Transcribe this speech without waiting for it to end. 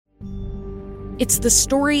It's the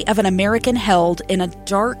story of an American held in a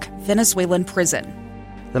dark Venezuelan prison.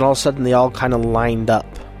 Then all of a sudden they all kind of lined up.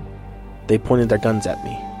 They pointed their guns at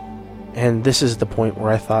me. And this is the point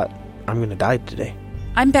where I thought, I'm going to die today.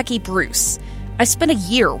 I'm Becky Bruce. I spent a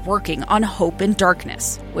year working on Hope in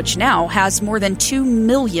Darkness, which now has more than 2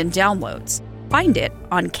 million downloads. Find it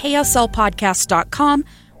on kslpodcast.com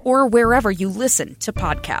or wherever you listen to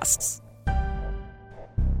podcasts.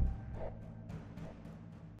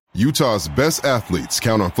 Utah's best athletes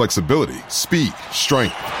count on flexibility, speed,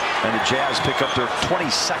 strength. And the Jazz pick up their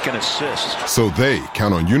 22nd assist. So they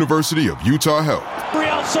count on University of Utah Health.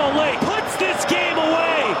 Real Salt Lake puts this game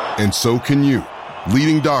away. And so can you.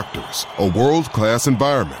 Leading doctors, a world-class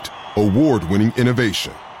environment, award-winning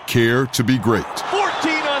innovation, care to be great.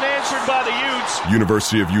 14 unanswered by the Utes.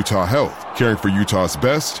 University of Utah Health, caring for Utah's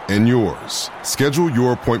best and yours. Schedule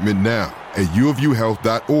your appointment now at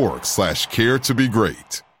uofuhealth.org/care to be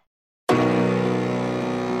great.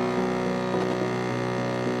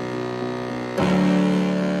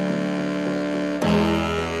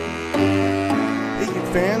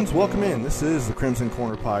 Fans, welcome in. This is the Crimson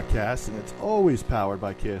Corner Podcast, and it's always powered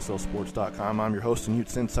by KSLSports.com. I'm your host and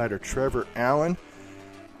Utes Insider, Trevor Allen.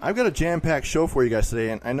 I've got a jam-packed show for you guys today,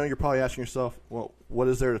 and I know you're probably asking yourself, well, what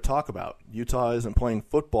is there to talk about? Utah isn't playing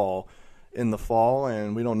football in the fall,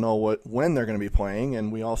 and we don't know when they're going to be playing,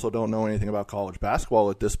 and we also don't know anything about college basketball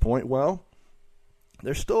at this point. Well,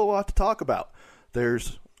 there's still a lot to talk about.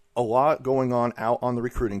 There's a lot going on out on the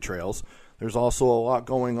recruiting trails. There's also a lot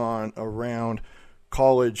going on around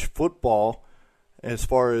college football as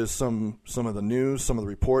far as some of the news, some of the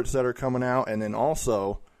reports that are coming out, and then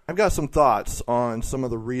also I've got some thoughts on some of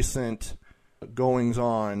the recent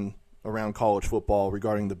goings-on around college football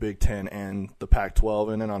regarding the Big Ten and the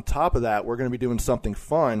Pac-12. And then on top of that, we're going to be doing something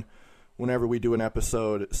fun whenever we do an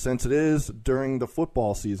episode. Since it is during the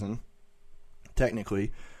football season,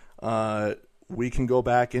 technically, we can go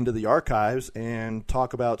back into the archives and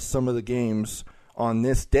talk about some of the games on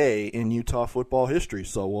this day in Utah football history.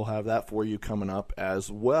 So we'll have that for you coming up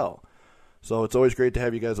as well. So it's always great to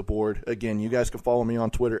have you guys aboard. Again, you guys can follow me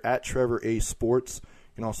on Twitter at Trevor A. Sports.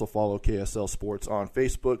 You can also follow KSL Sports on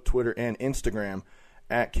Facebook, Twitter, and Instagram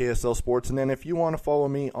at KSL Sports. And then if you want to follow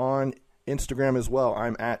me on Instagram as well,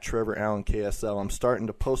 I'm at Trevor Allen KSL. I'm starting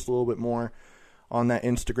to post a little bit more on that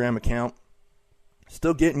Instagram account.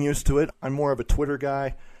 Still getting used to it. I'm more of a Twitter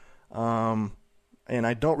guy. And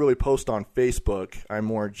I don't really post on Facebook. I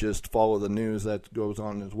more just follow the news that goes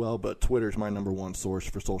on as well. But Twitter's my number one source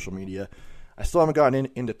for social media. I still haven't gotten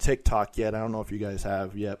into TikTok yet. I don't know if you guys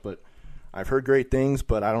have yet, but I've heard great things.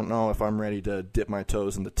 But I don't know if I'm ready to dip my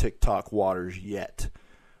toes in the TikTok waters yet.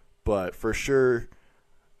 But for sure,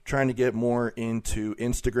 trying to get more into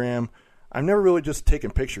Instagram. I've never really just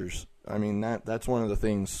taken pictures. I mean, that's one of the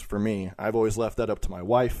things for me. I've always left that up to my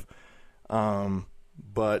wife.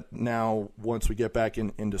 But now, once we get back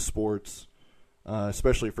into sports,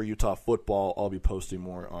 especially for Utah football, I'll be posting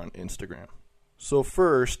more on Instagram. So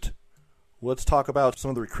first, let's talk about some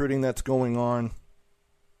of the recruiting that's going on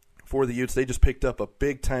for the Utes. They just picked up a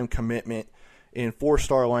big-time commitment in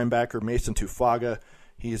 4-star linebacker Mason Tufaga.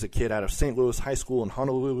 He's a kid out of St. Louis High School in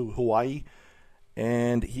Honolulu, Hawaii,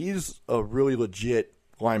 and he's a really legit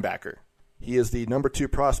linebacker. He is the number 2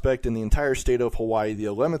 prospect in the entire state of Hawaii, the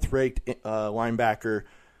 11th ranked linebacker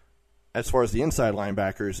as far as the inside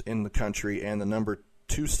linebackers in the country, and the number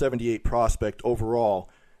 278 prospect overall,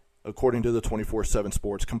 according to the 24/7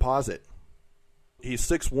 Sports composite. He's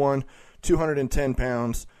 6'1", 210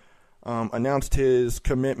 pounds, announced his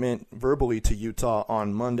commitment verbally to Utah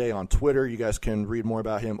on Monday on Twitter. You guys can read more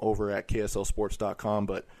about him over at KSLSports.com,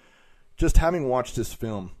 but just having watched this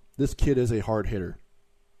film, this kid is a hard hitter.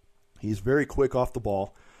 He's very quick off the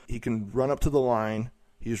ball. He can run up to the line.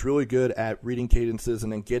 He's really good at reading cadences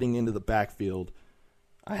and then getting into the backfield.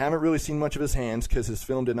 I haven't really seen much of his hands because his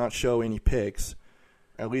film did not show any picks,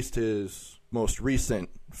 at least his most recent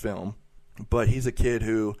film. But he's a kid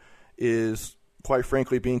who is, quite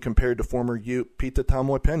frankly, being compared to former Ute Pita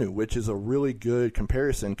Tamoipenu, which is a really good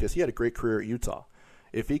comparison because he had a great career at Utah.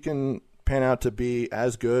 If he can pan out to be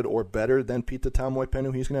as good or better than Pita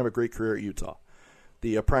Tamoipenu, he's going to have a great career at Utah.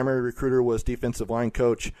 The primary recruiter was defensive line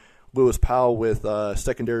coach Lewis Powell, with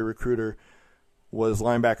secondary recruiter was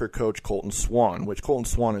linebacker coach Colton Swan, which Colton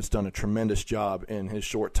Swan has done a tremendous job in his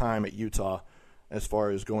short time at Utah as far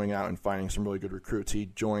as going out and finding some really good recruits. He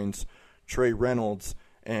joins Trey Reynolds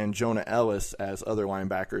and Jonah Ellis as other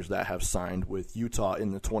linebackers that have signed with Utah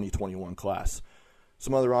in the 2021 class.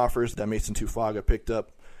 Some other offers that Mason Tufaga picked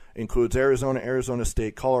up includes Arizona, Arizona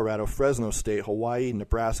State, Colorado, Fresno State, Hawaii,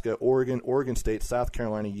 Nebraska, Oregon, Oregon State, South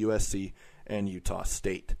Carolina, USC, and Utah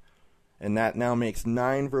State. and that now makes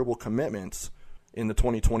 9 verbal commitments in the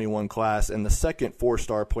 2021 class. And the second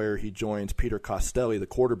 4-star player he joins, Peter Costelli, the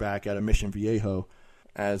quarterback out of Mission Viejo,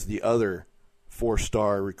 as the other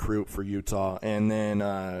 4-star recruit for Utah. And then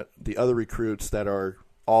the other recruits that are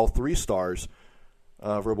all 3 stars,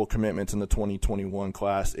 verbal commitments in the 2021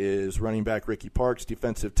 class, is running back Ricky Parks,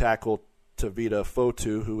 defensive tackle Tavita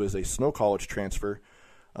Fotu, who is a Snow College transfer,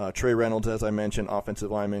 Trey Reynolds, as I mentioned,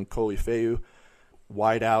 offensive lineman Koli Feu,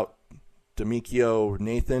 wideout Demikio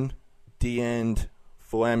Nathan, D-end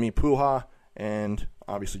Fulami Puha, and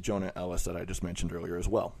obviously Jonah Ellis that I just mentioned earlier as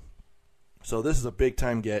well. So this is a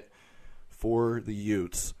big-time get for the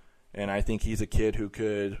Utes, and I think he's a kid who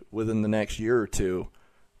could, within the next year or two,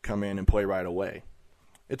 come in and play right away.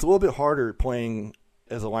 It's a little bit harder playing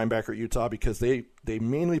as a linebacker at Utah because they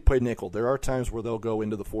mainly play nickel. There are times where they'll go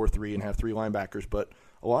into the 4-3 and have 3 linebackers, but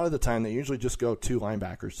a lot of the time they usually just go 2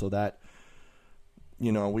 linebackers, so that,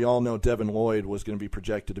 you know, we all know Devin Lloyd was going to be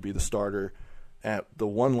projected to be the starter at the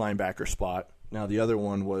 1 linebacker spot. Now the other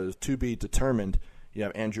one was to be determined. You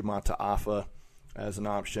have Andrew Mataafa as an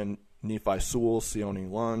option, Nephi Sewell, Sione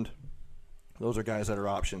Lund. Those are guys that are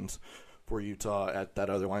options for Utah at that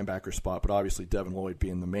other linebacker spot, but obviously Devin Lloyd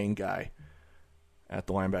being the main guy at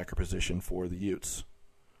the linebacker position for the Utes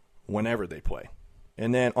whenever they play.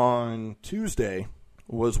 And then on Tuesday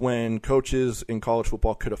was when coaches in college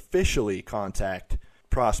football could officially contact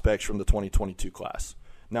prospects from the 2022 class.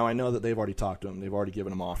 Now, I know that they've already talked to them. They've already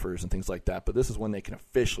given them offers and things like that, but this is when they can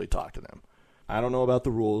officially talk to them. I don't know about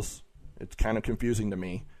the rules. It's kind of confusing to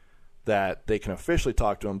me that they can officially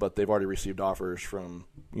talk to them, but they've already received offers from,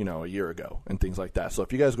 you know, a year ago and things like that. So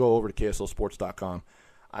if you guys go over to KSLSports.com,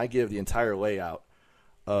 I give the entire layout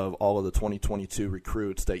of all of the 2022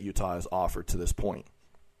 recruits that Utah has offered to this point.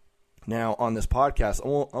 Now, on this podcast,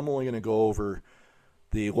 I'm only going to go over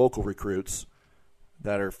the local recruits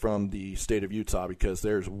that are from the state of Utah because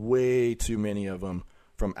there's way too many of them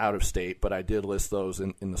from out of state, but I did list those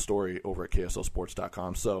in the story over at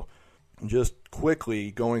KSLSports.com. So just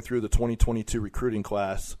quickly going through the 2022 recruiting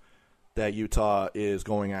class that Utah is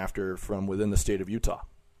going after from within the state of Utah.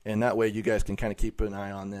 And that way you guys can kind of keep an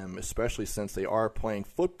eye on them, especially since they are playing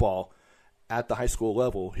football at the high school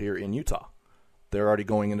level here in Utah. They're already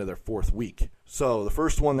going into their 4th week. So the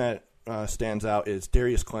first one that stands out is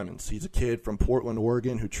Darius Clemens. He's a kid from Portland,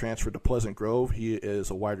 Oregon, who transferred to Pleasant Grove. He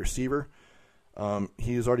is a wide receiver.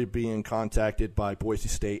 He is already being contacted by Boise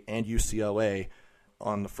State and UCLA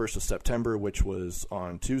on the 1st of September, which was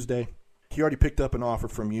on Tuesday. He already picked up an offer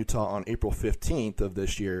from Utah on April 15th of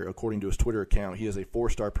this year, according to his Twitter account. He is a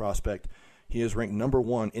 4-star prospect. He is ranked number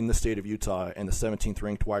 1 in the state of Utah and the 17th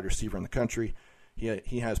ranked wide receiver in the country.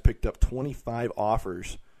 He has picked up 25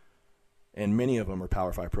 offers, and many of them are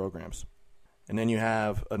Power 5 programs. And then you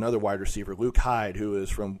have another wide receiver, Luke Hyde, who is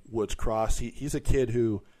from Woods Cross. He's a kid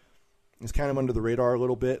who is kind of under the radar a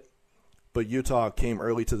little bit, but Utah came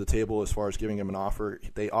early to the table as far as giving him an offer.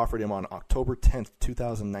 They offered him on October 10th,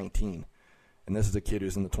 2019. And this is a kid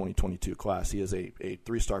who's in the 2022 class. He is a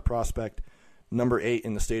 3-star prospect, number 8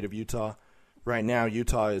 in the state of Utah. Right now,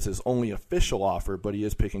 Utah is his only official offer, but he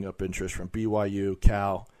is picking up interest from BYU,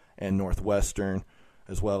 Cal, and Northwestern,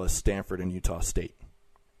 as well as Stanford and Utah State.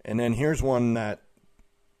 And then here's one that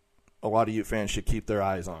a lot of Ute fans should keep their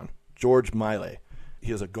eyes on. George Miley.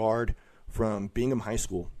 He is a guard from Bingham High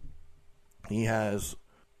School. He has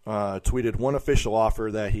tweeted one official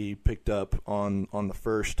offer that he picked up on the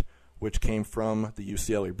 1st, which came from the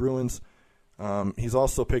UCLA Bruins. He's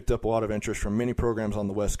also picked up a lot of interest from many programs on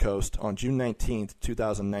the West Coast. On June 19th,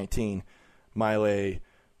 2019, Miley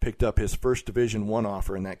picked up his first Division I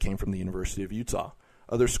offer, and that came from the University of Utah.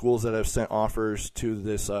 Other schools that have sent offers to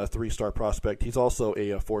this 3-star prospect, he's also a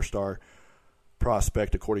 4-star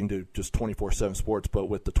prospect according to just 24/7 Sports, but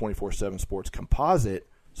with the 24/7 Sports composite,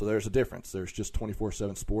 so there's a difference. There's just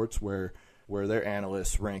 24/7 Sports where their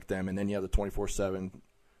analysts rank them, and then you have the 24/7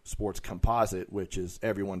 Sports composite, which is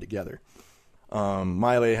everyone together.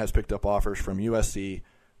 Miley has picked up offers from USC,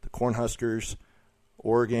 the Cornhuskers,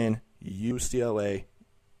 Oregon, UCLA,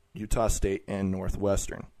 Utah State, and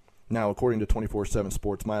Northwestern. Now, according to 24/7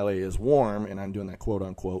 Sports, Miley is warm, and I'm doing that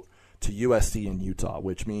quote-unquote, to USC and Utah,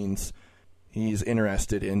 which means he's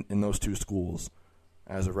interested in those 2 schools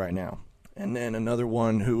as of right now. And then another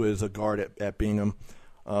one who is a guard at Bingham,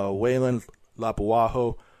 Waylon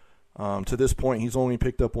Lapuaho. To this point, he's only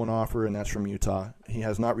picked up one offer, and that's from Utah. He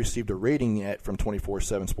has not received a rating yet from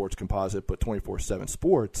 24/7 Sports Composite, but 24/7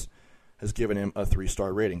 Sports has given him a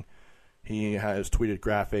 3-star rating. He has tweeted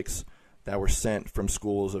graphics that were sent from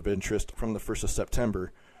schools of interest from the 1st of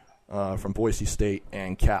September from Boise State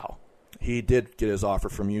and Cal. He did get his offer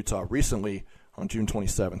from Utah recently on June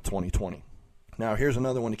 27th, 2020. Now, here's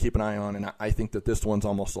another one to keep an eye on, and I think that this one's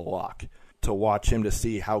almost a lock to watch him to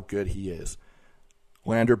see how good he is.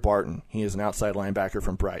 Lander Barton, he is an outside linebacker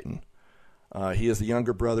from Brighton. He is the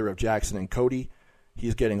younger brother of Jackson and Cody.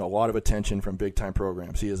 He's getting a lot of attention from big-time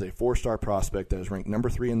programs. He is a 4-star prospect that is ranked number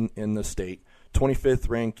 3 in the state, 25th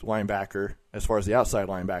ranked linebacker as far as the outside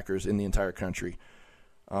linebackers in the entire country.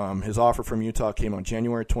 His offer from Utah came on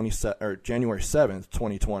January 7th,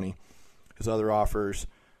 2020. His other offers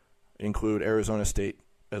include Arizona State,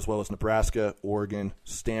 as well as Nebraska, Oregon,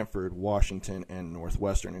 Stanford, Washington, and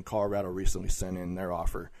Northwestern. And Colorado recently sent in their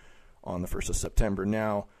offer on the 1st of September.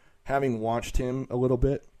 Now, having watched him a little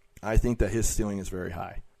bit, I think that his ceiling is very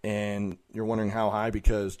high. And you're wondering how high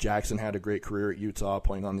because Jackson had a great career at Utah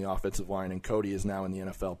playing on the offensive line, and Cody is now in the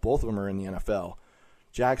NFL. Both of them are in the NFL.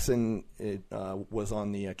 Jackson was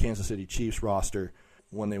on the Kansas City Chiefs roster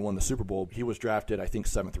when they won the Super Bowl. He was drafted, I think,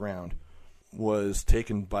 7th round. Was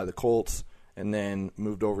taken by the Colts and then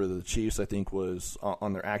moved over to the Chiefs, I think was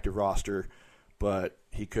on their active roster, but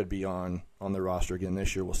he could be on their roster again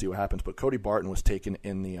this year. We'll see what happens. But Cody Barton was taken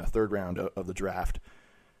in the 3rd round of the draft,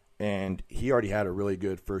 and he already had a really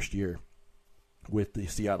good first year with the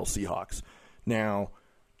Seattle Seahawks. Now,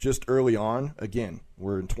 just early on, again,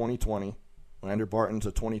 we're in 2020. Lander Barton's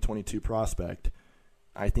a 2022 prospect.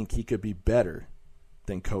 I think he could be better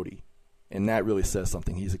than Cody. And that really says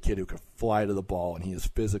something. He's a kid who can fly to the ball, and he is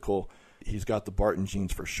physical. He's got the Barton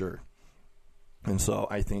genes for sure. And so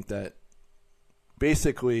I think that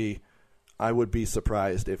basically I would be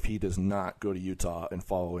surprised if he does not go to Utah and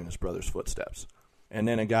follow in his brother's footsteps. And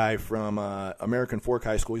then a guy from American Fork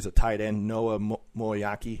High School, he's a tight end, Noah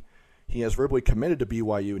Moyaki. He has verbally committed to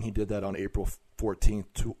BYU, and he did that on April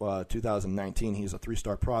 14th, 2019. He's a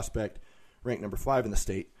 3-star prospect, ranked number 5 in the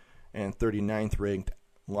state, and 39th ranked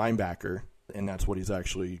linebacker, and that's what he's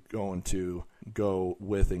actually going to go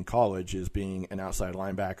with in college, is being an outside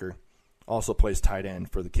linebacker. Also plays tight end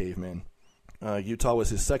for the Cavemen. Utah was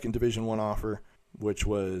his 2nd Division I offer, which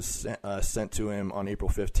was sent to him on April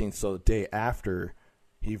 15th, so the day after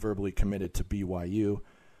he verbally committed to BYU.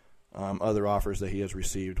 Other offers that he has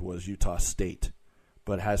received was Utah State,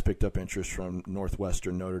 but has picked up interest from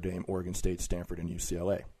Northwestern, Notre Dame, Oregon State, Stanford, and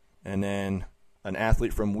UCLA. And then an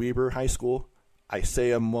athlete from Weber High School,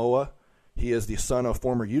 Isaiah Moa. He is the son of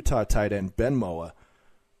former Utah tight end Ben Moa.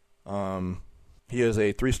 He is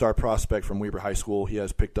a 3-star prospect from Weber High School. He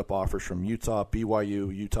has picked up offers from Utah,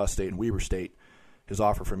 BYU, Utah State, and Weber State. His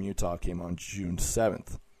offer from Utah came on June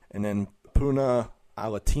 7th. And then Puna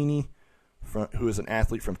Alatini, who is an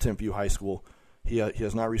athlete from Timpview High School. He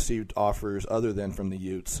has not received offers other than from the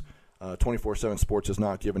Utes. 24/7 Sports has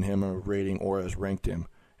not given him a rating or has ranked him,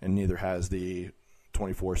 and neither has the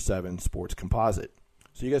 24/7 Sports Composite.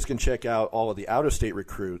 So you guys can check out all of the out-of-state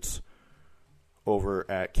recruits over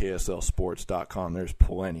at KSLSports.com. There's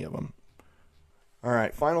plenty of them. All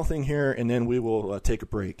right, final thing here, and then we will take a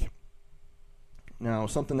break. Now,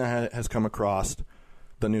 something that has come across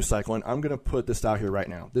the news cycle, and I'm going to put this out here right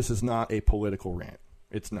now. This is not a political rant.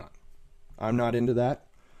 It's not. I'm not into that.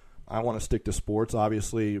 I want to stick to sports.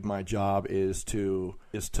 Obviously, my job is to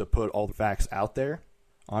put all the facts out there.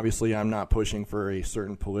 Obviously, I'm not pushing for a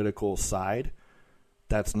certain political side.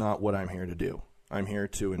 That's not what I'm here to do. I'm here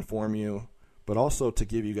to inform you, but also to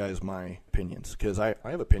give you guys my opinions, because I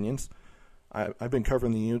have opinions. I've been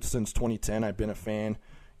covering the Utes since 2010. I've been a fan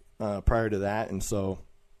prior to that, and so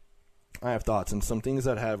I have thoughts and some things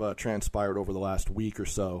that have transpired over the last week or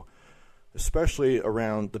so, especially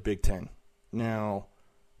around the Big Ten. Now,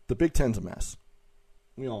 the Big Ten's a mess.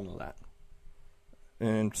 We all know that.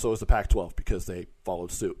 And so is the Pac-12 because they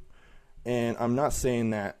followed suit. And I'm not saying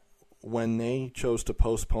that when they chose to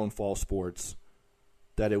postpone fall sports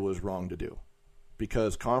that it was wrong to do.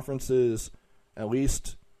 Because conferences, at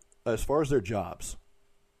least as far as their jobs,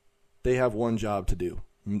 they have one job to do.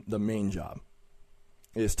 The main job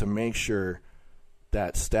is to make sure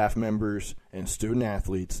that staff members and student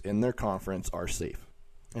athletes in their conference are safe.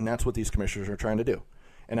 And that's what these commissioners are trying to do.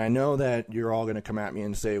 And I know that you're all going to come at me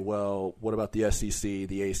and say, well, what about the SEC,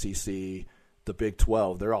 the ACC, the Big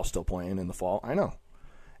 12? They're all still playing in the fall. I know.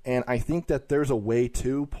 And I think that there's a way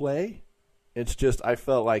to play. It's just I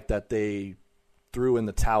felt like that they threw in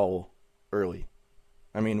the towel early.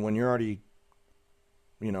 I mean, when you're already,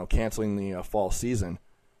 canceling the fall season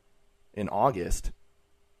in August,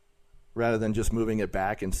 rather than just moving it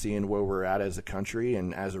back and seeing where we're at as a country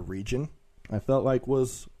and as a region, I felt like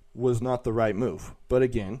was not the right move. But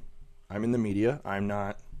again, I'm in the media. I'm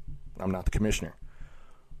not the commissioner.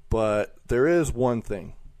 But there is one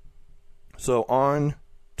thing. So on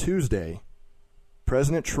Tuesday,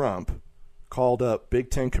 President Trump called up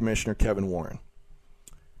Big Ten Commissioner Kevin Warren.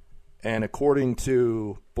 And according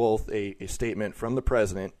to both a statement from the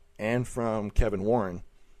president and from Kevin Warren,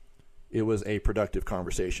 it was a productive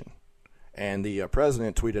conversation. And the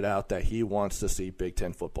president tweeted out that he wants to see Big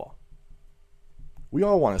Ten football. We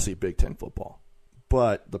all want to see Big Ten football.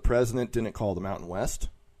 But the president didn't call the Mountain West,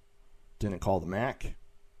 didn't call the MAC,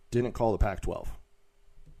 didn't call the Pac-12.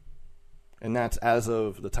 And that's as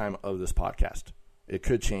of the time of this podcast. It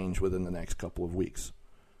could change within the next couple of weeks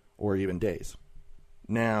or even days.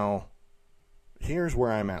 Now, here's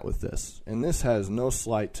where I'm at with this. And this has no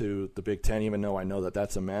slight to the Big Ten, even though I know that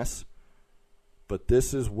that's a mess. But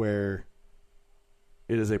this is where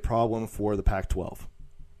it is a problem for the Pac-12.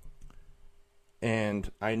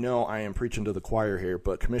 And I know I am preaching to the choir here,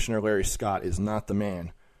 but Commissioner Larry Scott is not the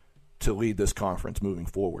man to lead this conference moving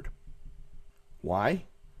forward. Why?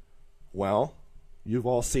 Well, you've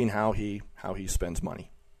all seen how he spends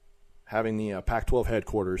money. Having the Pac-12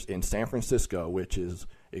 headquarters in San Francisco, which is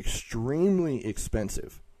extremely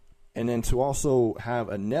expensive, and then to also have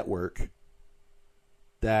a network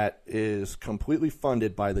that is completely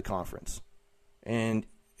funded by the conference. And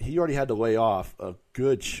he already had to lay off a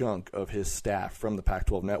good chunk of his staff from the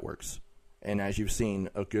Pac-12 networks. And as you've seen,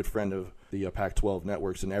 a good friend of the Pac-12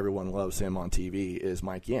 networks, and everyone loves him on TV, is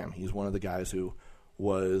Mike Yam. He's one of the guys who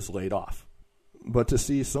was laid off. But to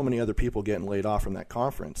see so many other people getting laid off from that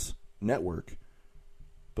conference network,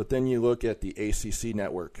 but then you look at the ACC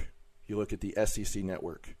network, you look at the SEC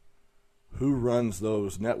network. Who runs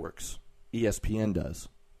those networks? ESPN does.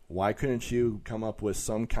 Why couldn't you come up with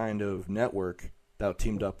some kind of network that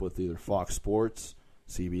teamed up with either Fox Sports,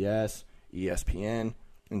 CBS, ESPN?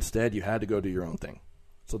 Instead, you had to go do your own thing.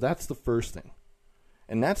 So that's the first thing.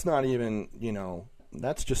 And that's not even,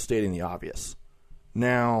 that's just stating the obvious.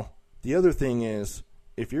 Now, the other thing is,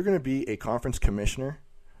 if you're going to be a conference commissioner,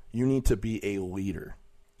 you need to be a leader.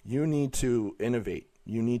 You need to innovate.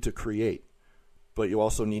 You need to create. But you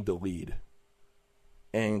also need to lead.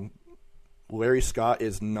 And Larry Scott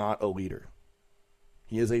is not a leader.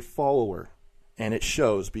 He is a follower. And it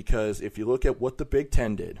shows, because if you look at what the Big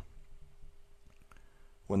Ten did,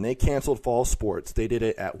 when they canceled fall sports, they did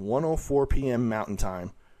it at 1:04 p.m. Mountain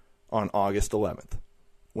Time on August 11th.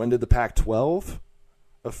 When did the Pac-12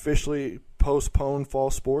 officially postpone fall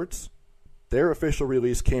sports? Their official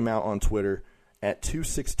release came out on Twitter at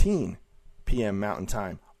 2:16 p.m. Mountain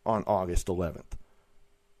Time on August 11th.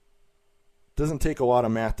 Doesn't take a lot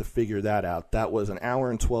of math to figure that out. That was an hour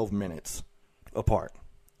and 12 minutes apart.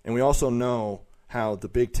 And we also know how the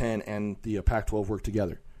Big Ten and the Pac-12 work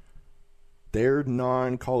together. Their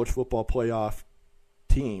non-college football playoff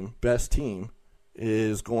team, best team,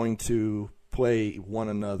 is going to play one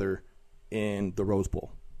another in the Rose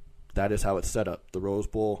Bowl. That is how it's set up. The Rose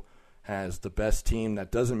Bowl has the best team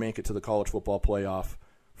that doesn't make it to the college football playoff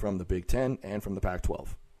from the Big Ten and from the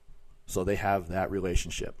Pac-12. So they have that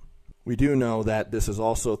relationship. We do know that this is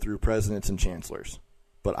also through presidents and chancellors.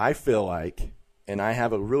 But I feel like, and I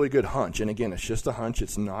have a really good hunch, and again, it's just a hunch,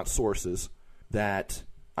 it's not sources, that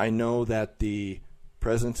I know that the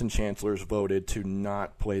presidents and chancellors voted to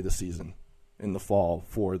not play the season in the fall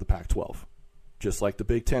for the Pac-12. Just like the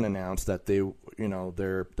Big Ten announced that they,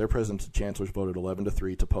 their presidents and chancellors voted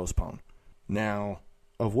 11-3 to postpone. Now,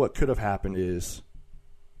 of what could have happened is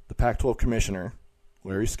the Pac-12 commissioner,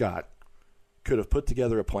 Larry Scott, could have put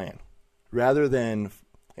together a plan. Rather than,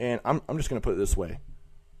 and I'm just going to put it this way,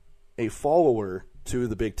 a follower to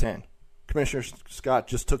the Big Ten. Commissioner Scott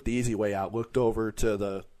just took the easy way out, looked over to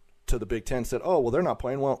the Big Ten, said, oh, well, they're not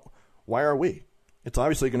playing. Well, why are we? It's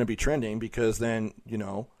obviously going to be trending because then,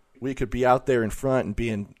 we could be out there in front and be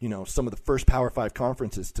in, some of the first Power 5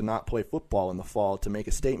 conferences to not play football in the fall to make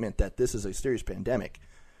a statement that this is a serious pandemic.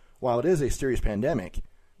 While it is a serious pandemic,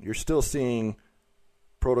 you're still seeing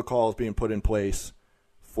protocols being put in place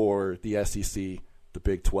for the SEC, the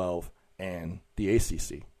Big 12, and the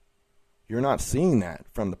ACC. You're not seeing that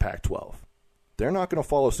from the Pac-12. They're not going to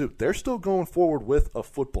follow suit. They're still going forward with a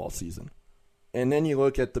football season. And then you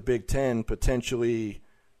look at the Big Ten potentially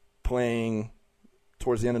playing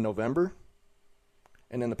towards the end of November.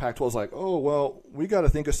 And then the Pac-12 is like, oh, well, we got to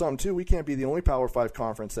think of something too. We can't be the only Power 5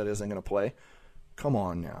 conference that isn't going to play. Come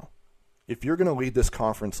on now. If you're going to lead this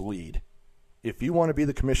conference, lead. If you want to be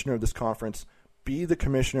the commissioner of this conference, be the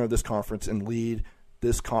commissioner of this conference and lead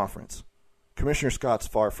this conference. Commissioner Scott's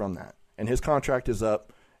far from that. And his contract is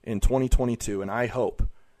up in 2022, and I hope,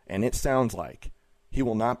 and it sounds like, he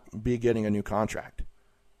will not be getting a new contract.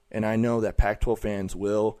 And I know that Pac-12 fans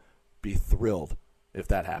will be thrilled if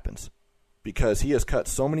that happens because he has cut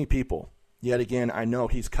so many people. Yet again, I know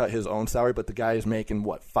he's cut his own salary, but the guy is making,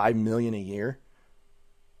 $5 million a year?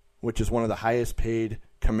 which is one of the highest paid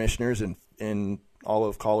commissioners in all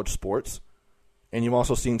of college sports. And you've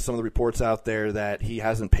also seen some of the reports out there that he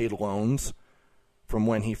hasn't paid loans from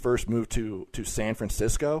when he first moved to San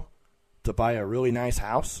Francisco to buy a really nice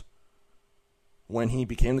house. When he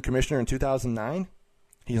became the commissioner in 2009,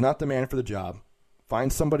 he's not the man for the job.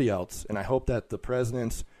 Find somebody else, and I hope that the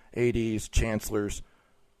presidents, ADs, chancellors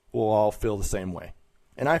will all feel the same way.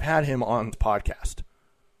 And I've had him on the podcast.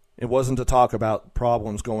 It wasn't to talk about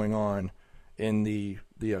problems going on in the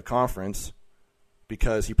conference,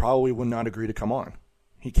 because he probably would not agree to come on.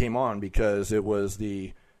 He came on because it was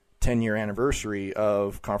the 10-year anniversary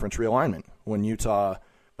of conference realignment, when Utah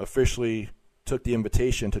officially took the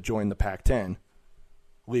invitation to join the Pac-10,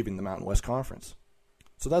 leaving the Mountain West Conference.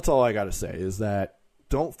 So that's all I got to say, is that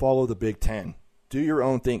don't follow the Big Ten. Do your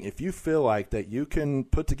own thing. If you feel like that you can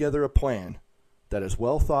put together a plan that is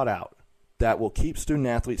well thought out, that will keep student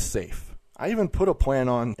athletes safe. I even put a plan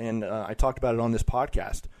on, and I talked about it on this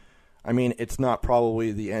podcast. I mean, it's not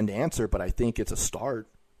probably the end answer, but I think it's a start.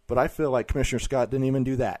 But I feel like Commissioner Scott didn't even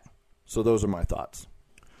do that. So those are my thoughts.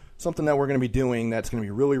 Something that we're going to be doing that's going to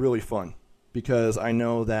be really, really fun, because I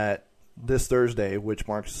know that this Thursday, which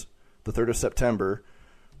marks the 3rd of September,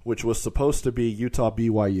 which was supposed to be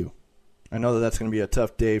Utah-BYU. I know that that's going to be a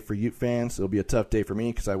tough day for Ute fans. It'll be a tough day for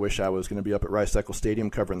me, because I wish I was going to be up at Rice-Eccles Stadium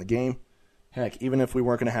covering the game. Heck, even if we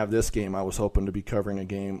weren't going to have this game, I was hoping to be covering a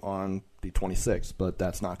game on the 26th, but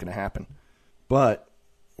that's not going to happen. But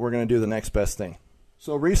we're going to do the next best thing.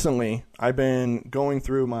 So recently, I've been going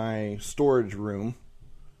through my storage room.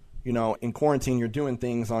 You know, in quarantine, you're doing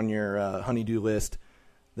things on your honey-do list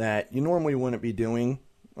that you normally wouldn't be doing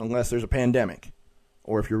unless there's a pandemic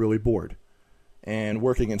or if you're really bored. And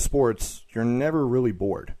working in sports, you're never really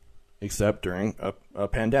bored, except during a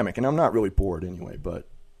pandemic. And I'm not really bored anyway, but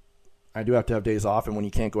I do have to have days off, and when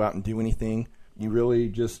you can't go out and do anything, you really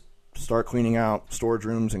just start cleaning out storage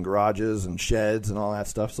rooms and garages and sheds and all that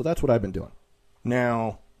stuff. So that's what I've been doing.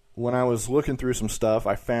 Now, when I was looking through some stuff,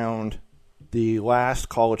 I found the last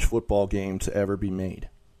college football game to ever be made,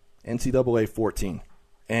 NCAA 14.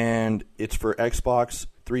 And it's for Xbox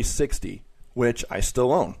 360, which I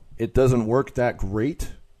still own. It doesn't work that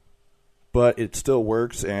great, but it still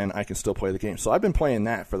works, and I can still play the game. So I've been playing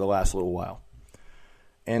that for the last little while.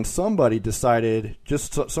 And somebody decided,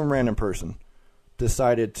 just some random person,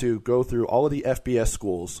 decided to go through all of the FBS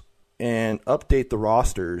schools and update the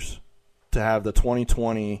rosters to have the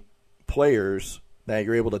 2020 players that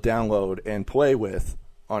you're able to download and play with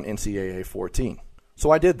on NCAA 14.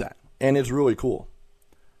 So I did that, and it's really cool.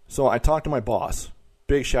 So I talked to my boss.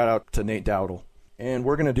 Big shout out to Nate Dowdle. And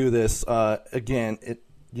we're going to do this, again,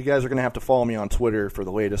 you guys are going to have to follow me on Twitter for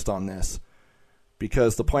the latest on this,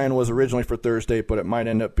 because the plan was originally for Thursday, but it might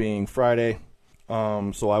end up being Friday.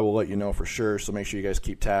 So I will let you know for sure. So make sure you guys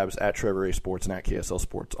keep tabs at Trevor A Sports and at KSL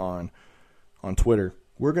Sports on Twitter.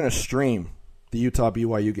 We're going to stream the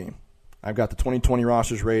Utah-BYU game. I've got the 2020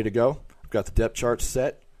 rosters ready to go. I've got the depth charts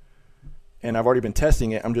set, and I've already been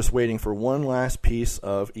testing it. I'm just waiting for one last piece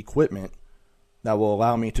of equipment that will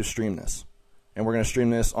allow me to stream this. And we're going to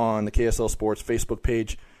stream this on the KSL Sports Facebook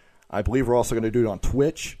page. I believe we're also going to do it on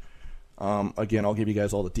Twitch. Again, I'll give you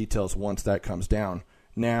guys all the details once that comes down.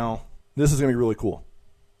 Now, this is going to be really cool.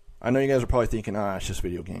 I know you guys are probably thinking, it's just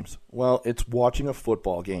video games. Well, it's watching a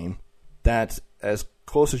football game that's as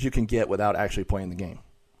close as you can get without actually playing the game.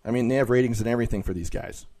 I mean, they have ratings and everything for these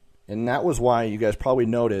guys. And that was why you guys probably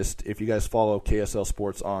noticed, if you guys follow KSL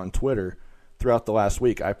Sports on Twitter, throughout the last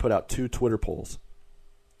week, I put out 2 Twitter polls.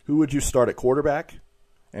 Who would you start at quarterback,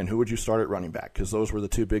 and who would you start at running back? Because those were the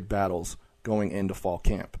 2 big battles going into fall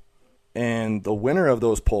camp. And the winner of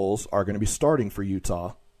those polls are going to be starting for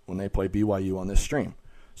Utah when they play BYU on this stream.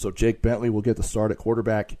 So Jake Bentley will get the start at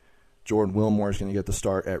quarterback. Jordan Wilmore is going to get the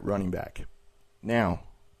start at running back. Now,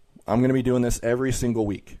 I'm going to be doing this every single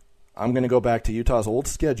week. I'm going to go back to Utah's old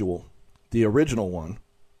schedule, the original one,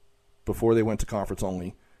 before they went to conference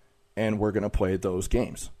only, and we're going to play those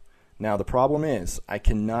games. Now, the problem is I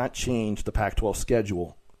cannot change the Pac-12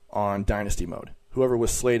 schedule on Dynasty mode. Whoever was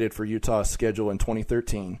slated for Utah's schedule in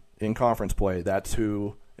 2013 in conference play, that's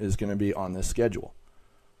who is going to be on this schedule.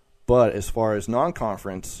 But as far as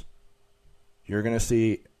non-conference, you're going to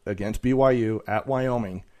see against BYU at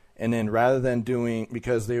Wyoming, and then rather than doing,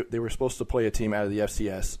 because they were supposed to play a team out of the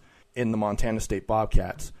FCS in the Montana State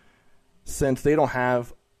Bobcats, since they don't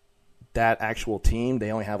have that actual team,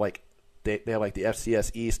 they only have they have the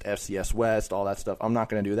FCS East, FCS West, all that stuff. I'm not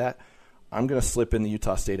going to do that. I'm going to slip in the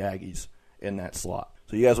Utah State Aggies in that slot.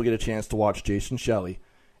 So you guys will get a chance to watch Jason Shelley,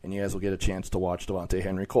 and you guys will get a chance to watch Devontae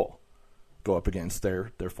Henry Cole go up against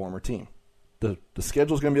their former team. the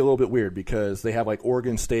schedule is going to be a little bit weird because they have like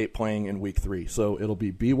Oregon State playing in week 3. So it'll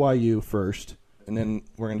be BYU first, and then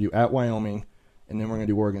we're going to do at Wyoming, and then we're going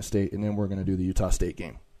to do Oregon State, and then we're going to do the Utah State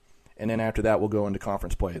game. And then after that, we'll go into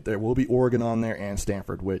conference play. There will be Oregon on there and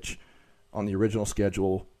Stanford, which on the original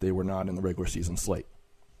schedule, they were not in the regular season slate.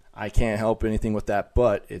 I can't help anything with that,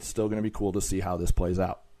 but it's still going to be cool to see how this plays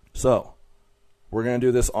out. So we're going to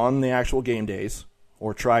do this on the actual game days,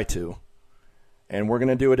 or try to. And we're going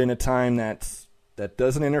to do it in a time that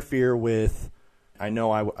doesn't interfere with, I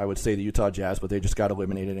know I would say the Utah Jazz, but they just got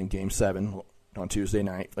eliminated in Game 7 on Tuesday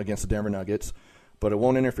night against the Denver Nuggets. But it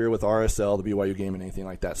won't interfere with RSL, the BYU game, and anything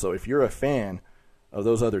like that. So if you're a fan of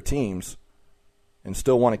those other teams and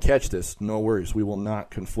still want to catch this, no worries. We will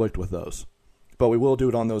not conflict with those. But we will do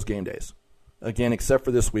it on those game days. Again, except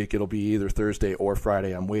for this week, it'll be either Thursday or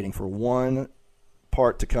Friday. I'm waiting for one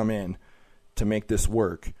part to come in to make this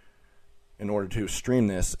work in order to stream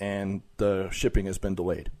this, and the shipping has been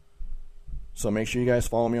delayed. So make sure you guys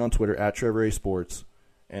follow me on Twitter at Trevor A Sports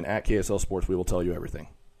and at KSL Sports. We will tell you everything.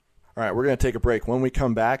 All right, we're going to take a break. When we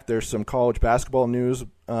come back, there's some college basketball news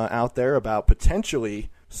out there about potentially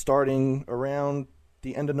starting around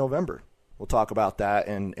the end of November. We'll talk about that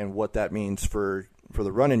and what that means for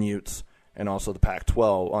the Runnin' Utes and also the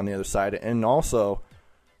Pac-12 on the other side. And also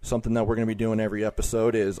something that we're going to be doing every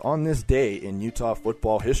episode is on this day in Utah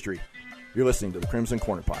football history. You're listening to the Crimson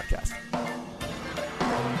Corner Podcast.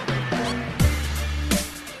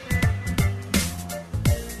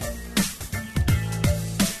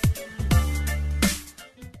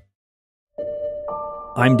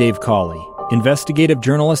 I'm Dave Cawley, investigative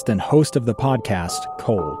journalist and host of the podcast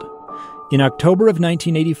Cold. In October of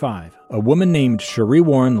 1985, a woman named Cherie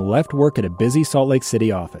Warren left work at a busy Salt Lake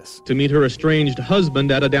City office to meet her estranged husband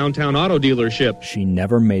at a downtown auto dealership. She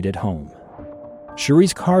never made it home.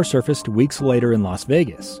 Cherie's car surfaced weeks later in Las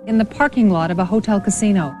Vegas. In the parking lot of a hotel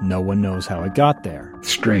casino. No one knows how it got there.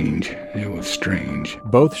 Strange. It was strange.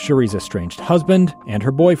 Both Cherie's estranged husband and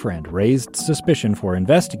her boyfriend raised suspicion for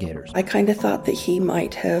investigators. I kind of thought that he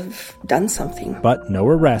might have done something. But no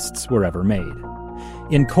arrests were ever made.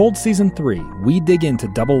 In Cold Season 3, we dig into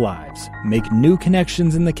double lives, make new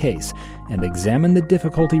connections in the case, and examine the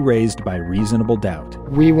difficulty raised by reasonable doubt.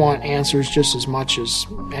 We want answers just as much as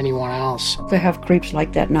anyone else. They have creeps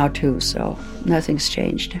like that now too, so nothing's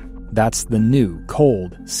changed. That's the new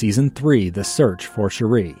Cold Season 3, The Search for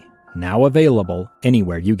Cherie, now available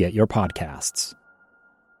anywhere you get your podcasts.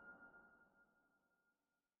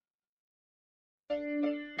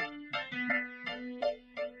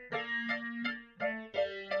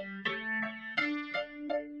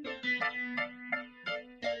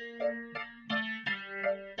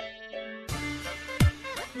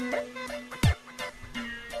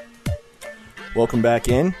 Welcome back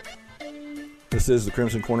in. This is the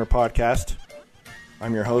Crimson Corner Podcast.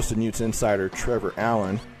 I'm your host and Utes Insider, Trevor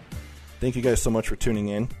Allen. Thank you guys so much for tuning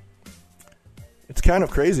in. It's kind of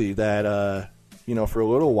crazy that, for a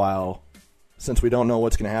little while, since we don't know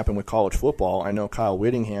what's going to happen with college football, I know Kyle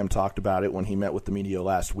Whittingham talked about it when he met with the media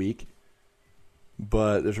last week,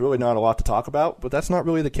 but there's really not a lot to talk about, but that's not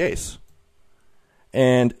really the case.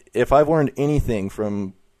 And if I've learned anything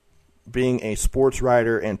from being a sports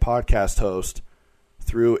writer and podcast host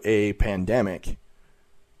through a pandemic,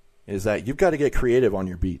 is that you've got to get creative on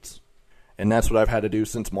your beats. And that's what I've had to do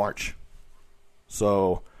since March.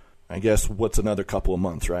 So I guess what's another couple of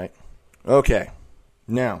months, right? Okay.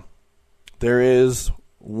 Now, there is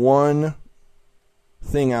one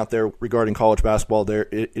thing out there regarding college basketball.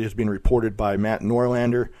 It has been reported by Matt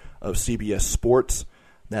Norlander of CBS Sports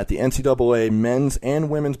that the NCAA men's and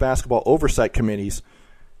women's basketball oversight committees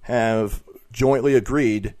have jointly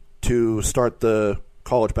agreed to start the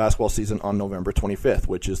college basketball season on November 25th,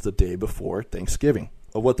 which is the day before Thanksgiving.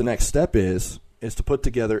 But what the next step is to put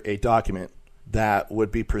together a document that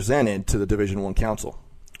would be presented to the Division I Council,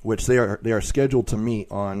 which they are scheduled to meet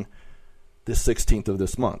on the 16th of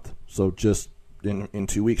this month, so just in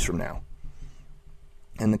 2 weeks from now.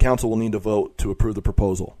 And the council will need to vote to approve the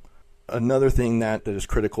proposal. Another thing that is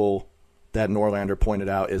critical that Norlander pointed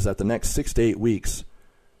out is that the next 6 to 8 weeks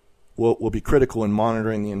will be critical in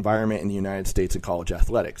monitoring the environment in the United States in college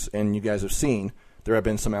athletics. And you guys have seen there have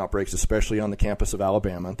been some outbreaks, especially on the campus of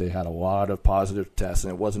Alabama. They had a lot of positive tests,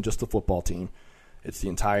 and it wasn't just the football team. It's the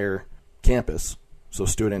entire campus, so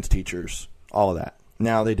students, teachers, all of that.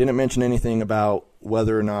 Now, they didn't mention anything about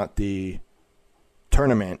whether or not the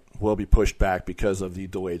tournament will be pushed back because of the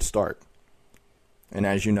delayed start. And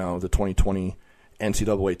as you know, the 2020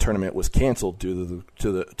 NCAA tournament was canceled due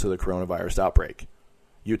to the coronavirus outbreak.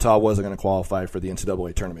 Utah wasn't going to qualify for the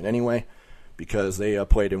NCAA tournament anyway because they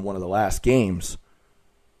played in one of the last games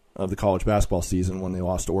of the college basketball season when they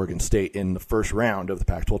lost to Oregon State in the first round of the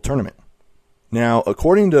Pac-12 tournament. Now,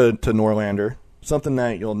 according to Norlander, something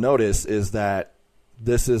that you'll notice is that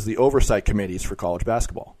this is the oversight committees for college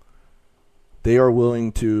basketball. They are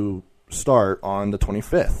willing to start on the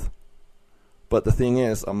 25th. But the thing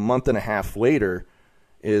is, a month and a half later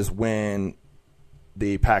is when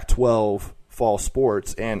the Pac-12 fall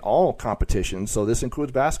sports and all competitions, so this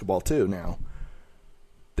includes basketball too now,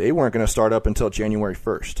 they weren't going to start up until January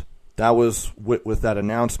 1st. That was with that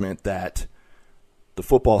announcement that the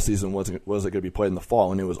football season wasn't going to be played in the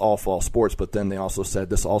fall, and it was all fall sports, but then they also said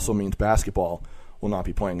this also means basketball will not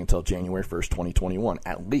be playing until January 1st, 2021,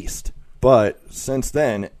 at least. But since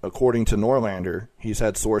then, according to Norlander, he's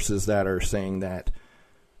had sources that are saying that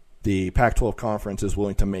the Pac-12 conference is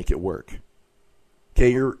willing to make it work.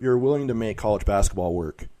 Okay, you're willing to make college basketball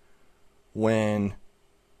work when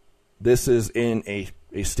this is in a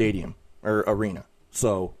stadium or arena,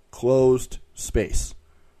 so closed space.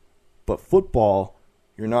 But football,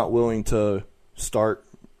 you're not willing to start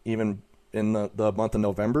even in the month of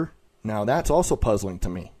November. Now, that's also puzzling to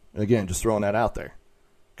me. Again, just throwing that out there.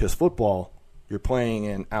 Because football, you're playing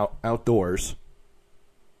in outdoors,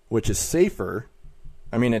 which is safer.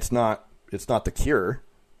 I mean, it's not the cure,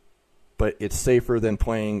 but it's safer than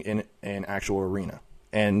playing in an actual arena.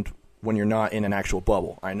 And when you're not in an actual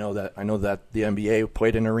bubble. I know that the NBA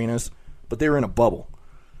played in arenas, but they were in a bubble.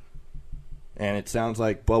 And it sounds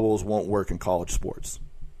like bubbles won't work in college sports,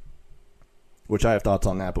 which I have thoughts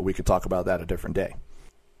on that, but we could talk about that a different day.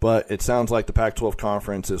 But it sounds like the Pac-12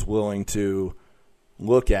 conference is willing to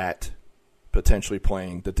look at potentially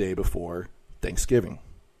playing the day before Thanksgiving.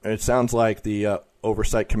 And it sounds like the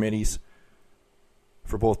oversight committees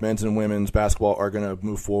for both men's and women's basketball are going to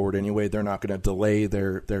move forward anyway. They're not going to delay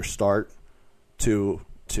their start to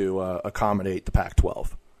accommodate the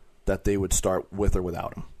Pac-12, that they would start with or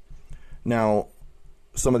without them. Now,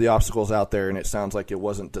 some of the obstacles out there, and it sounds like it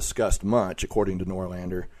wasn't discussed much, according to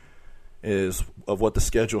Norlander, is of what the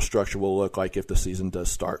schedule structure will look like if the season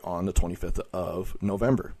does start on the 25th of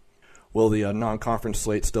November. Will the non-conference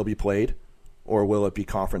slate still be played, or will it be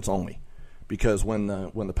conference only? Because when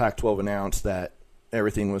the Pac-12 announced that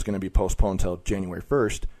everything was going to be postponed until January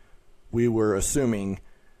 1st, we were assuming,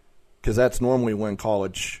 because that's normally when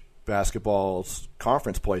college basketball's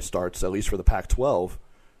conference play starts, at least for the Pac-12,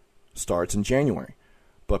 starts in January.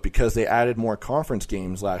 But because they added more conference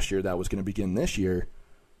games last year that was going to begin this year,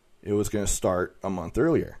 it was going to start a month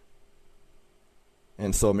earlier.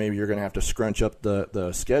 And so maybe you're going to have to scrunch up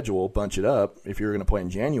the schedule, bunch it up, if you're going to play in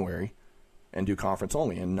January and do conference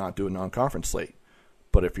only and not do a non-conference slate.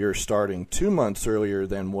 But if you're starting 2 months earlier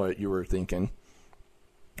than what you were thinking,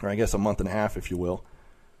 or I guess a month and a half, if you will,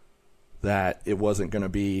 that it wasn't going to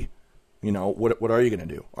be, what are you going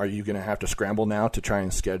to do? Are you going to have to scramble now to try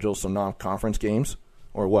and schedule some non-conference games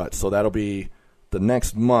or what? So that'll be, the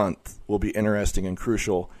next month will be interesting and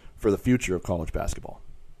crucial for the future of college basketball.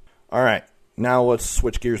 All right, now let's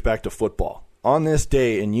switch gears back to football. On this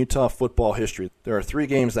day in Utah football history, there are 3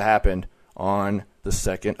 games that happened on the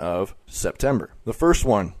 2nd of September. The first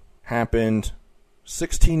one happened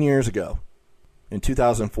 16 years ago in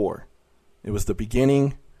 2004. It was the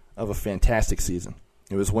beginning of a fantastic season.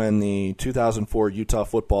 It was when the 2004 Utah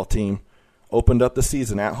football team opened up the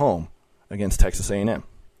season at home against Texas A&M.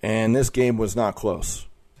 And this game was not close,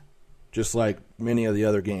 just like many of the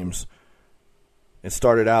other games. It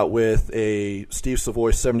started out with a Steve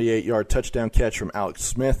Savoy 78-yard touchdown catch from Alex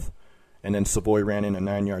Smith, and then Savoy ran in a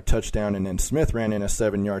 9-yard touchdown, and then Smith ran in a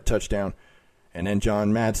 7-yard touchdown, and then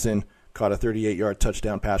John Madsen caught a 38-yard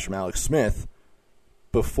touchdown pass from Alex Smith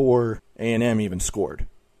before A&M even scored.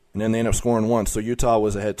 And then they ended up scoring once, so Utah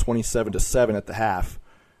was ahead 27-7 at the half,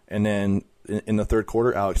 and then in the third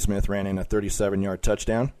quarter, Alex Smith ran in a 37-yard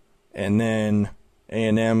touchdown, and then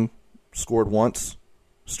A&M scored once,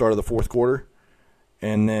 start of the fourth quarter,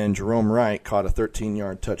 and then Jerome Wright caught a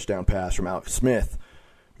 13-yard touchdown pass from Alex Smith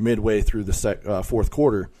midway through the fourth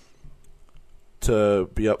quarter to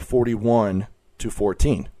be up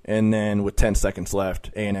 41-14. And then with 10 seconds left,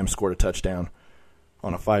 A&M scored a touchdown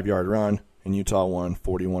on a 5-yard run, and Utah won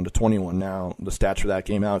 41-21. Now, the stats for that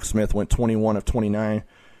game, Alex Smith went 21 of 29,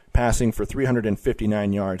 passing for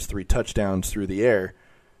 359 yards, 3 touchdowns through the air,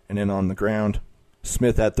 and then on the ground,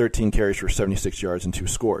 Smith had 13 carries for 76 yards and 2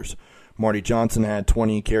 scores. Marty Johnson had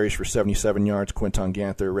 20 carries for 77 yards. Quinton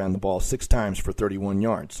Ganther ran the ball 6 times for 31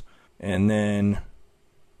 yards. And then,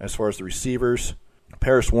 as far as the receivers,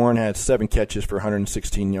 Paris Warren had 7 catches for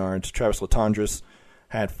 116 yards. Travis Latondras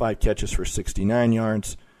had 5 catches for 69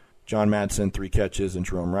 yards. John Madsen, 3 catches, and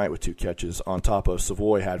Jerome Wright with 2 catches, on top of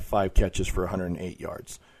Savoy had 5 catches for 108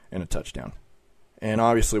 yards and a touchdown. And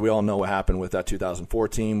obviously we all know what happened with that 2004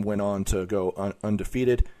 team. Went on to go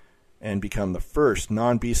undefeated and become the first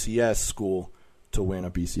non-BCS school to win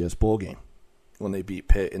a BCS bowl game when they beat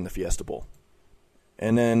Pitt in the Fiesta Bowl.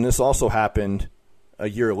 And then this also happened a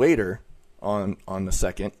year later on the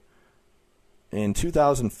 2nd in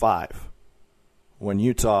 2005 when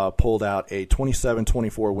Utah pulled out a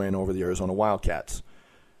 27-24 win over the Arizona Wildcats.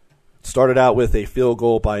 Started out with a field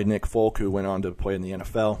goal by Nick Folk, who went on to play in the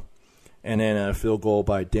NFL, and then a field goal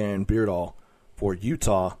by Dan Beardall for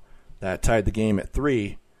Utah that tied the game at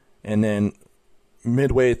 3. And then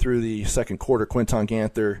midway through the second quarter, Quinton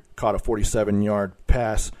Ganther caught a 47-yard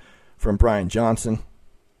pass from Brian Johnson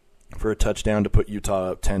for a touchdown to put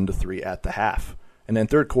Utah up 10-3 at the half. And then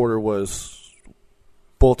third quarter was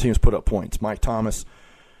both teams put up points. Mike Thomas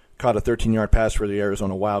caught a 13-yard pass for the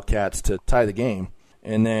Arizona Wildcats to tie the game.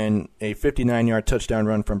 And then a 59-yard touchdown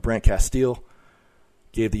run from Brent Castile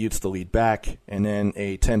gave the Utes the lead back. And then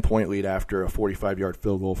a 10-point lead after a 45-yard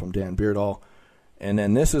field goal from Dan Beardall. And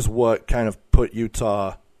then this is what kind of put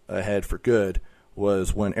Utah ahead for good,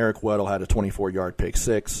 was when Eric Weddle had a 24-yard pick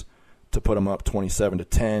six to put them up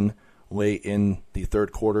 27-10 late in the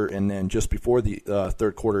third quarter. And then just before the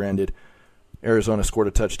third quarter ended, Arizona scored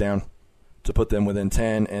a touchdown to put them within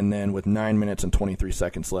 10, and then with 9 minutes and 23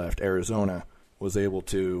 seconds left, Arizona was able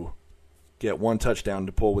to get one touchdown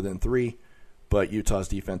to pull within 3, but Utah's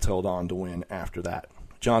defense held on to win after that.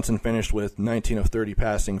 Johnson finished with 19 of 30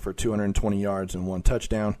 passing for 220 yards and 1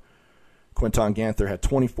 touchdown. Quinton Ganther had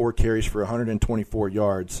 24 carries for 124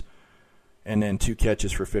 yards and then 2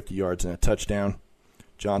 catches for 50 yards and a touchdown.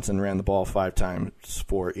 Johnson ran the ball 5 times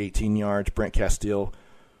for 18 yards. Brent Castile,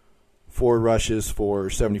 4 rushes for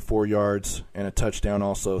 74 yards and a touchdown,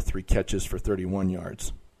 also 3 catches for 31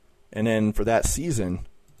 yards. And then for that season,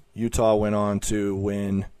 Utah went on to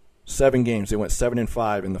win 7 games. They went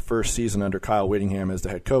 7-5 in the first season under Kyle Whittingham as the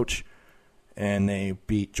head coach, and they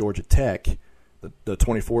beat Georgia Tech, the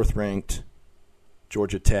 24th ranked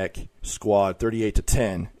Georgia Tech squad,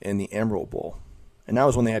 38-10 in the Emerald Bowl. And that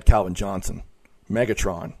was when they had Calvin Johnson,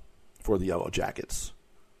 Megatron, for the Yellow Jackets.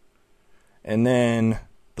 And then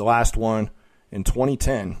the last one, in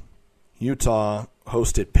 2010, Utah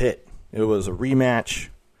hosted Pitt. It was a rematch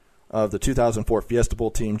of the 2004 Fiesta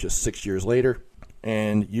Bowl team just 6 years later,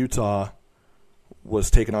 and Utah was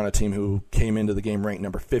taking on a team who came into the game ranked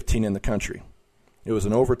number 15 in the country. It was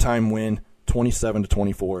an overtime win,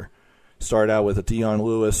 27-24. Started out with a Dion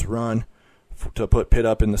Lewis run to put Pitt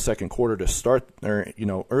up in the second quarter to start,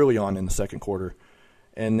 early on in the second quarter,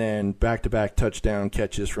 and then back-to-back touchdown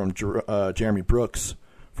catches from Jeremy Brooks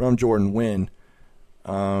from Jordan Wynn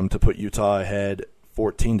to put Utah ahead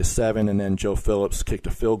 14-7, and then Joe Phillips kicked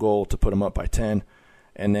a field goal to put them up by 10.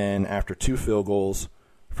 And then after 2 field goals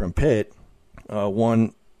from Pitt,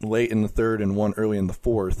 one late in the third and one early in the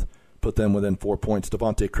fourth, put them within 4 points.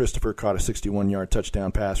 Devontae Christopher caught a 61-yard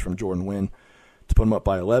touchdown pass from Jordan Wynn to put them up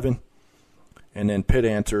by 11. And then Pitt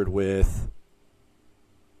answered with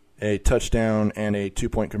a touchdown and a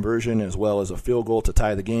 2-point conversion as well as a field goal to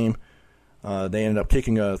tie the game. They ended up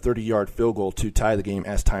kicking a 30-yard field goal to tie the game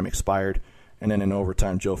as time expired. And then in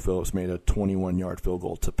overtime, Joe Phillips made a 21-yard field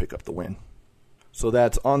goal to pick up the win. So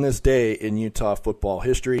that's on this day in Utah football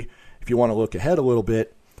history. If you want to look ahead a little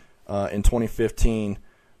bit, in 2015,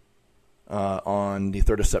 on the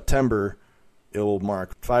 3rd of September, it will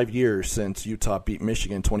mark 5 years since Utah beat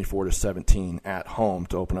Michigan 24-17 at home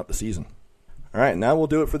to open up the season. All right, now we'll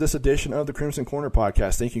do it for this edition of the Crimson Corner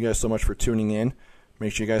podcast. Thank you guys so much for tuning in.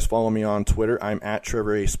 Make sure you guys follow me on Twitter. I'm at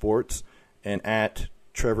Trevor A. Sports and at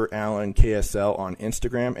Trevor Allen KSL on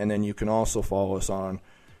Instagram. And then you can also follow us on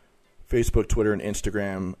Facebook, Twitter, and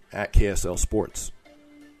Instagram at KSL Sports.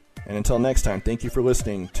 And until next time, thank you for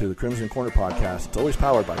listening to the Crimson Corner podcast. It's always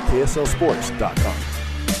powered by KSLSports.com.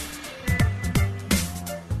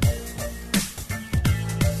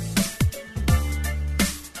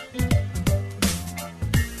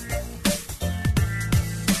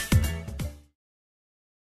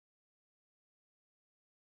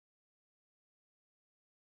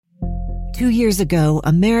 2 years ago,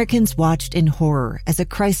 Americans watched in horror as a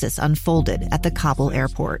crisis unfolded at the Kabul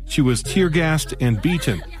airport. She was tear-gassed and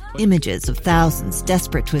beaten. Images of thousands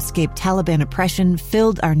desperate to escape Taliban oppression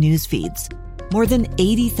filled our news feeds. More than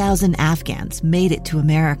 80,000 Afghans made it to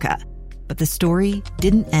America. But the story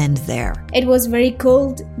didn't end there. It was very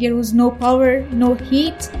cold. There was no power, no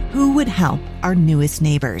heat. Who would help our newest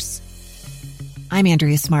neighbors? I'm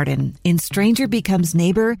Andrea Smartin. In Stranger Becomes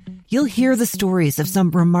Neighbor, you'll hear the stories of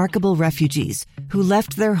some remarkable refugees who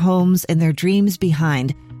left their homes and their dreams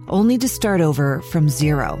behind only to start over from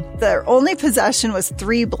zero. Their only possession was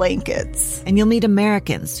 3 blankets. And you'll meet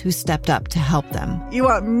Americans who stepped up to help them. You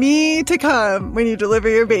want me to come when you deliver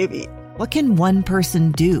your baby. What can one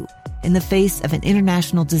person do in the face of an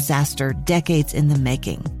international disaster decades in the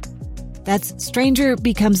making? That's Stranger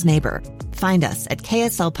Becomes Neighbor. Find us at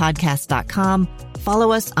kslpodcast.com.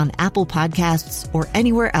 Follow us on Apple Podcasts or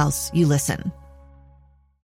anywhere else you listen.